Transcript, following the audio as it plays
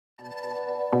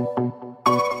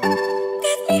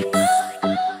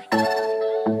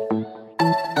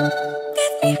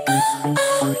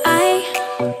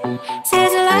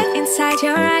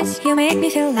Your eyes, you make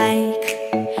me feel like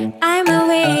I'm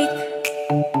awake.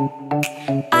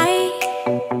 I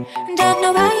don't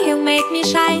know why you make me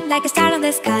shine like a star in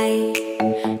the sky.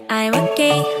 I'm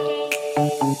okay.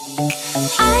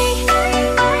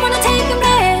 I wanna take a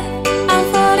breath. I'm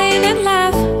falling in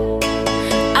love.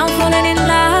 I'm falling in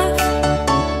love.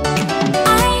 I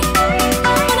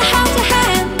wanna hold your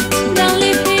hand. Don't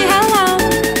leave me alone.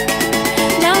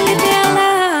 Don't leave me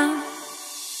alone.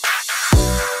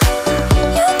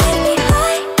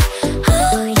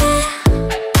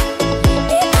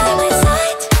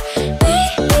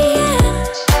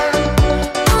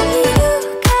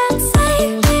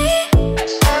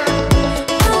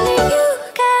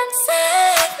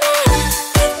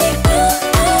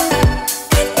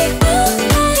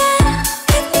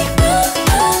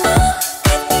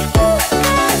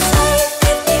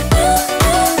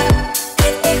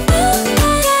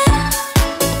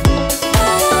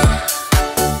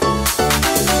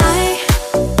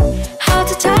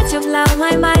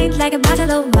 Like a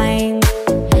battle of mind.